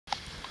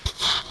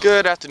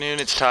Good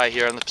afternoon, it's Ty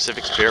here on the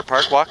Pacific Spirit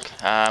Park walk.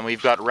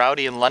 We've got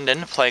Rowdy in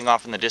London playing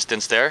off in the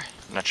distance there.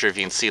 I'm not sure if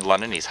you can see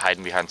London, he's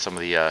hiding behind some of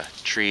the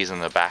trees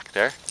in the back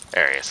there.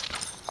 There he is,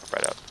 hop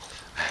right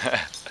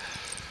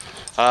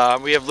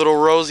out. We have little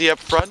Rosie up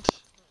front.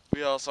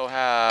 We also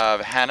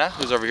have Hana,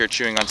 who's over here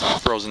chewing on some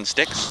frozen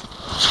sticks.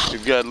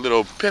 We've got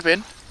little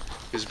Pippin,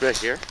 who's back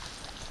here.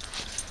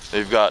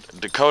 We've got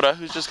Dakota,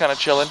 who's just kind of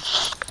chilling.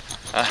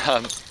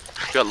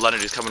 We've got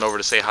London, who's coming over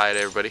to say hi to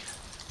everybody.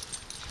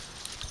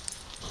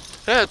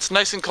 Yeah, it's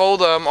nice and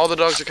cold. All the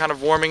dogs are kind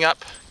of warming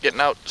up, getting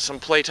out some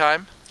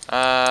playtime.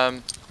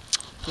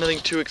 Nothing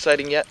too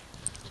exciting yet,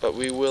 but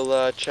we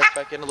will check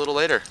back in a little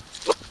later.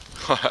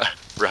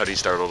 Rowdy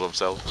startled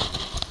himself.